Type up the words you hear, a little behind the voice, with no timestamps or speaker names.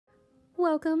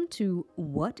Welcome to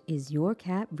What is Your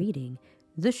Cat Reading?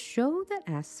 The show that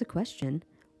asks the question,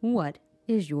 what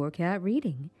is your cat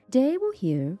reading? Today we'll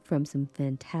hear from some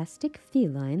fantastic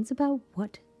felines about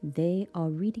what they are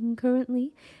reading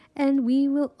currently, and we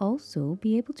will also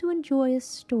be able to enjoy a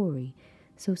story,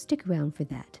 so stick around for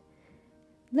that.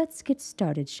 Let's get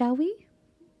started, shall we?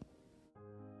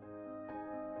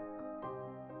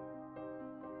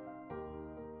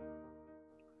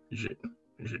 Is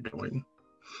it going?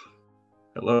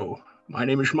 Hello, my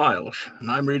name is Miles,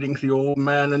 and I'm reading The Old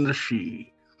Man and the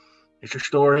Sea. It's a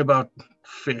story about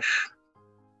fish,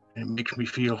 and it makes me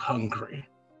feel hungry,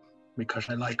 because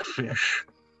I like fish.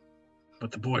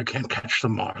 But the boy can't catch the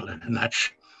marlin, and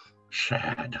that's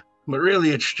sad. But really,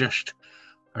 it's just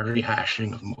a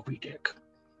rehashing of Moby Dick.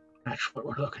 That's what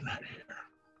we're looking at here.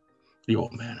 The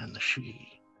Old Man and the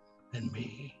Sea, and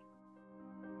me.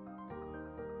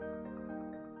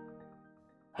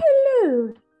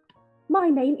 Hello, my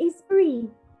name is Bree,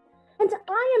 and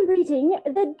I am reading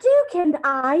The Duke and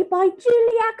I by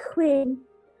Julia Quinn.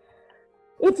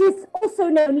 It is also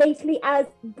known lately as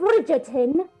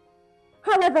Bridgerton.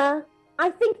 However, I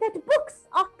think that books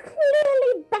are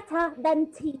clearly better than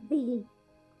TV.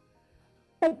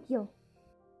 Thank you.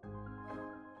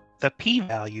 The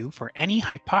p-value for any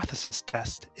hypothesis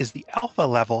test is the alpha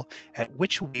level at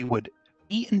which we would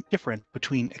be indifferent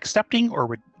between accepting or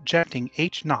rejecting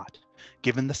H0,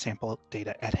 given the sample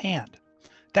data at hand.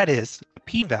 That is, the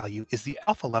p-value is the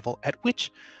alpha level at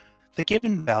which the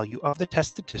given value of the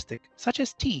test statistic, such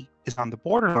as t, is on the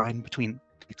borderline between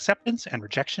acceptance and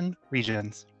rejection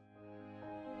regions.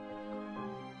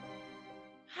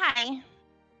 Hi,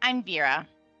 I'm Vera.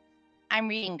 I'm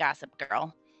reading Gossip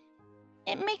Girl.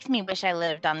 It makes me wish I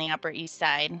lived on the Upper East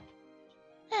Side.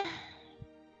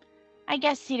 I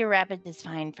guess Cedar Rapids is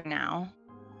fine for now.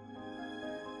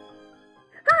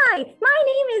 Hi, my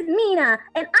name is Mina,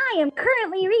 and I am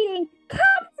currently reading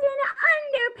Captain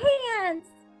Underpants.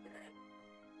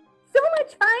 So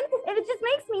much fun, and it just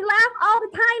makes me laugh all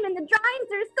the time, and the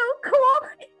drawings are so cool.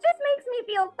 It just makes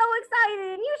me feel so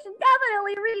excited, and you should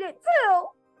definitely read it too.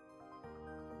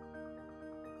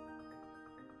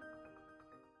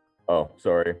 Oh,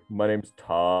 sorry. My name's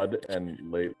Todd, and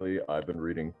lately I've been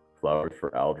reading Flowers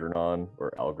for Algernon,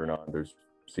 or Algernon. There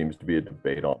seems to be a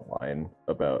debate online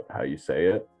about how you say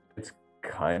it. It's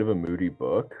kind of a moody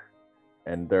book,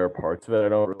 and there are parts of it I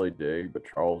don't really dig, but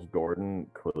Charles Gordon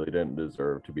clearly didn't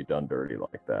deserve to be done dirty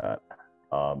like that.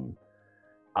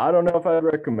 I don't know if I'd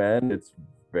recommend. It's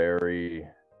very,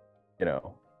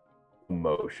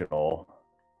 emotional.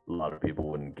 A lot of people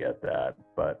wouldn't get that,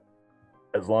 but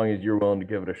as long as you're willing to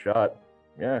give it a shot,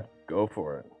 yeah, go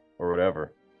for it, or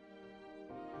whatever.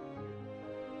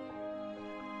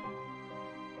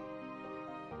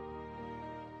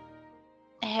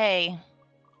 Hey,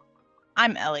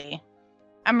 I'm Ellie.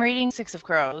 I'm reading Six of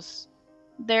Crows.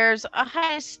 There's a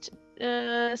heist,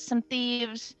 some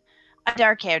thieves, a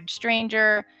dark-haired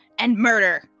stranger, and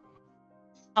murder.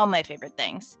 All my favorite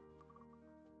things.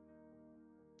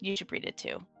 You should read it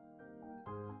too.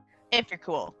 If you're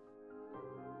cool.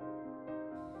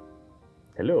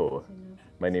 Hello,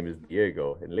 my name is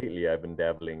Diego, and lately I've been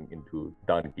dabbling into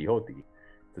Don Quixote.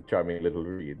 It's a charming little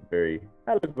read, very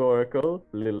allegorical,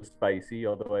 a little spicy,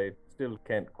 although I still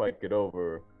can't quite get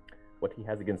over what he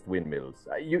has against windmills.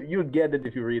 You'd get it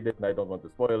if you read it, and I don't want to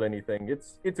spoil anything.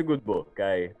 It's a good book.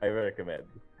 I recommend.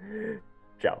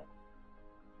 Ciao.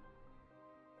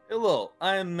 Hello,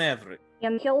 I am Maverick,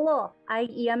 And hello, I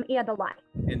am Adeline.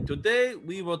 and today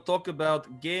we will talk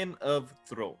about Game of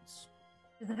Thrones.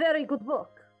 It's a very good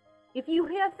book. If you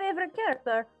have favorite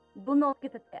character, do not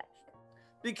get attached.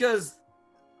 Because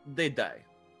they die.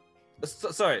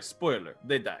 Sorry, spoiler,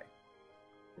 they die.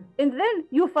 And then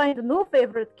you find a new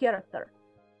favorite character.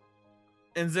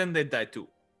 And then they die too.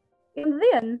 And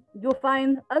then you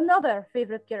find another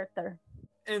favorite character.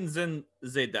 And then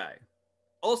they die.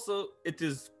 Also, it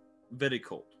is very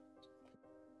cold.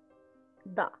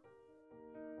 Da.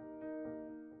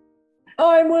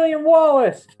 I'm William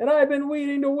Wallace, and I've been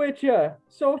reading The Witcher.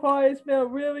 So far, it's been a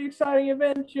really exciting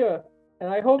adventure, and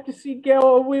I hope to see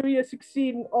Geralt of Rivia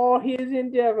succeed in all his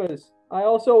endeavors. I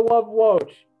also love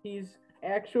Roach. He's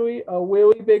actually a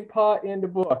really big part in the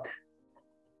book.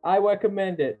 I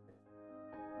recommend it.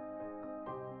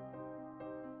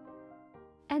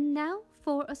 And now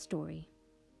for a story.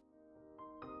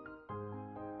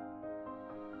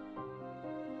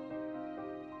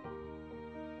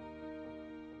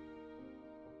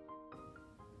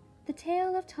 The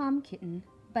Tale of Tom Kitten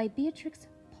by Beatrix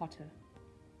Potter.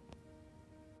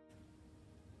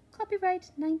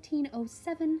 Copyright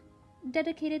 1907,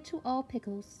 dedicated to all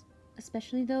pickles,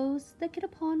 especially those that get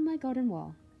upon my garden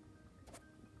wall.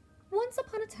 Once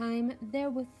upon a time, there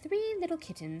were 3 little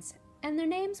kittens, and their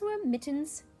names were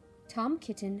Mittens, Tom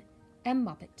Kitten, and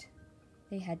Moppet.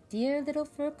 They had dear little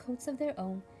fur coats of their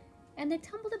own, and they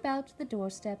tumbled about the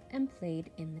doorstep and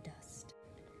played in the dust.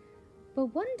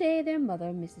 But one day their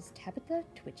mother, Mrs. Tabitha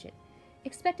Twitchit,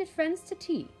 expected friends to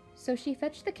tea, so she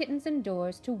fetched the kittens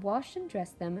indoors to wash and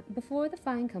dress them before the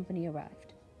fine company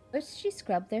arrived. First she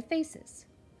scrubbed their faces.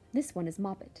 This one is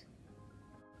Moppet.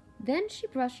 Then she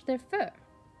brushed their fur.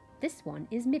 This one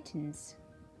is Mittens.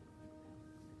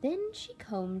 Then she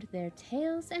combed their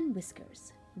tails and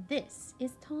whiskers. This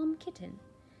is Tom Kitten.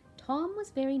 Tom was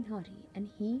very naughty, and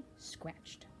he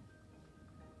scratched.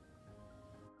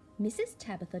 Mrs.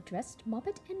 Tabitha dressed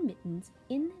Moppet and Mittens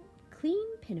in clean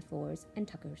pinafores and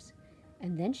tuckers,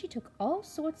 and then she took all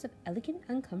sorts of elegant,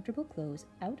 uncomfortable clothes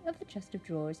out of the chest of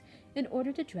drawers in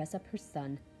order to dress up her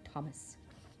son, Thomas.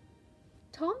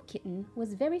 Tom Kitten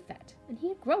was very fat, and he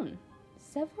had grown.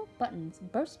 Several buttons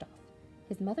burst off.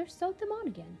 His mother sewed them on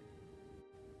again.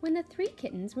 When the 3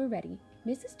 kittens were ready,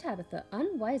 Mrs. Tabitha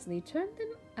unwisely turned them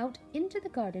out into the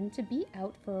garden to be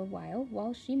out for a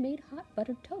while she made hot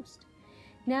buttered toast.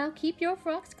 Now keep your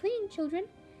frocks clean, children.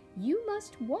 You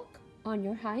must walk on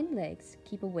your hind legs,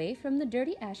 keep away from the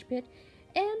dirty ash pit,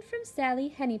 and from Sally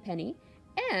Hennypenny,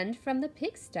 and from the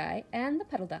pigsty and the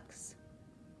puddle ducks.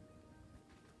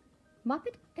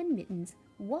 Moppet and Mittens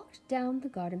walked down the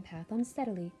garden path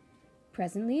unsteadily.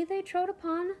 Presently they trod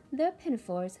upon their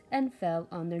pinafores and fell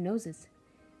on their noses.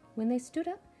 When they stood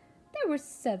up, there were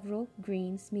several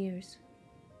green smears.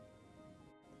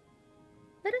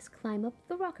 "Let us climb up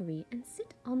the rockery and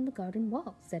sit on the garden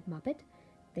wall," said Moppet.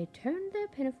 They turned their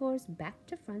pinafores back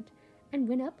to front and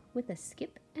went up with a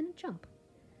skip and a jump.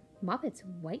 Moppet's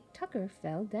white tucker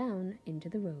fell down into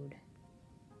the road.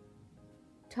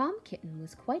 Tom Kitten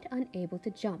was quite unable to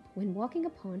jump when walking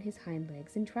upon his hind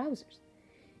legs in trousers.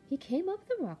 He came up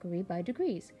the rockery by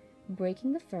degrees,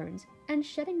 breaking the ferns and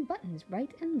shedding buttons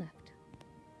right and left.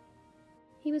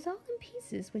 He was all in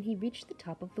pieces when he reached the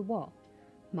top of the wall.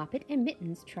 Moppet and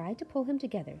Mittens tried to pull him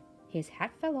together. His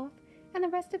hat fell off, and the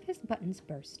rest of his buttons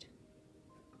burst.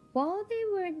 While they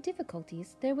were in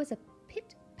difficulties, there was a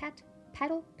pit-pat,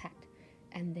 paddle-pat,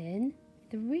 and then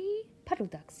 3 puddle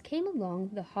ducks came along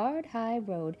the hard, high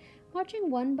road, marching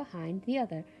one behind the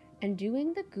other, and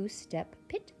doing the goose step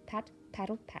pit-pat,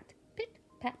 paddle-pat,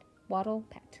 pit-pat,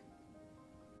 waddle-pat.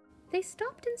 They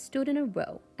stopped and stood in a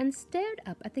row and stared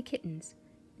up at the kittens.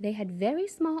 They had very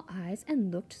small eyes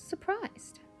and looked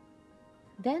surprised.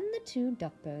 Then the 2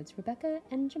 duckbirds, Rebecca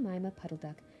and Jemima Puddle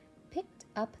Duck, picked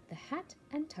up the hat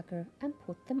and tucker and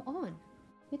put them on.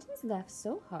 Mittens laughed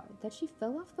so hard that she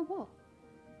fell off the wall.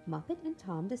 Moppet and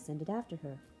Tom descended after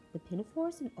her. The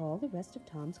pinafores and all the rest of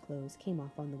Tom's clothes came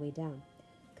off on the way down.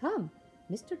 "Come,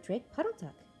 Mr. Drake Puddle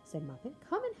Duck," said Moppet.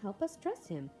 "Come and help us dress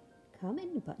him. Come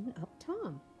and button up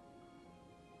Tom."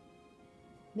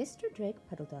 Mr. Drake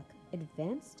Puddle Duck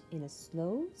advanced in a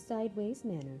slow, sideways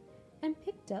manner and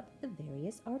picked up the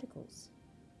various articles.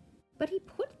 But he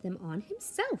put them on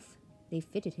himself. They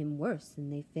fitted him worse than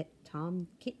they fit Tom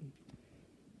Kitten.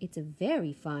 "It's a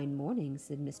very fine morning,"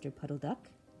 said Mr. Puddle Duck.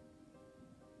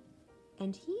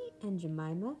 And he and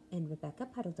Jemima and Rebecca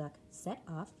Puddle Duck set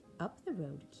off up the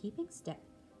road, keeping step,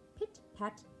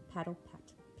 pit-pat,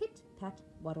 paddle-pat, pit-pat,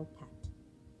 waddle-pat.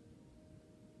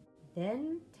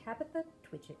 Then Tabitha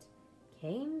Twitchit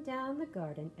came down the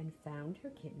garden and found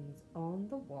her kittens on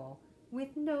the wall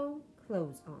with no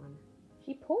clothes on.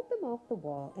 She pulled them off the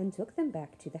wall and took them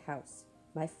back to the house.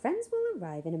 "My friends will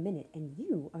arrive in a minute, and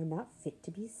you are not fit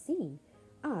to be seen.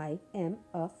 I am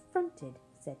affronted,"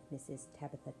 said Mrs.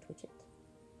 Tabitha Twitchit.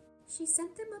 She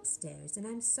sent them upstairs, and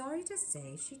I'm sorry to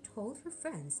say she told her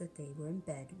friends that they were in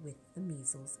bed with the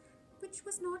measles, which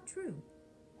was not true.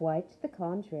 Quite the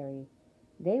contrary.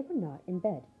 They were not in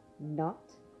bed,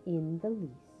 not in the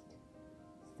least.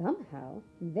 Somehow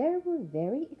there were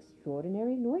very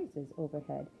extraordinary noises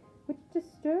overhead, which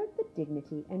disturbed the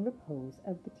dignity and repose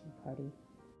of the tea party.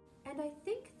 And I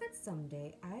think that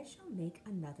someday I shall make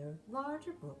another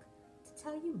larger book to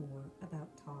tell you more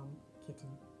about Tom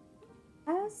Kitten.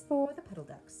 As for the Puddle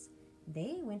Ducks,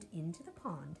 they went into the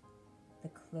pond. The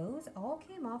clothes all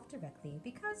came off directly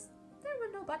because there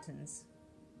were no buttons.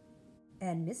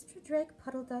 And Mr. Drake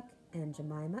Puddle Duck and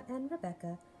Jemima and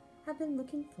Rebecca have been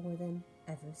looking for them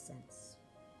ever since.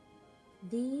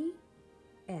 The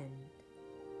end.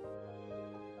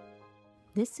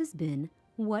 This has been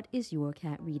What is Your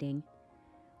Cat Reading?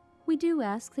 We do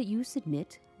ask that you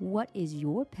submit what is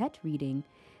your pet reading.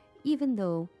 Even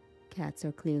though cats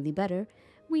are clearly better,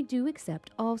 we do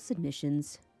accept all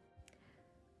submissions.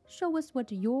 show us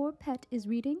what your pet is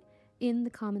reading in the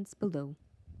comments below.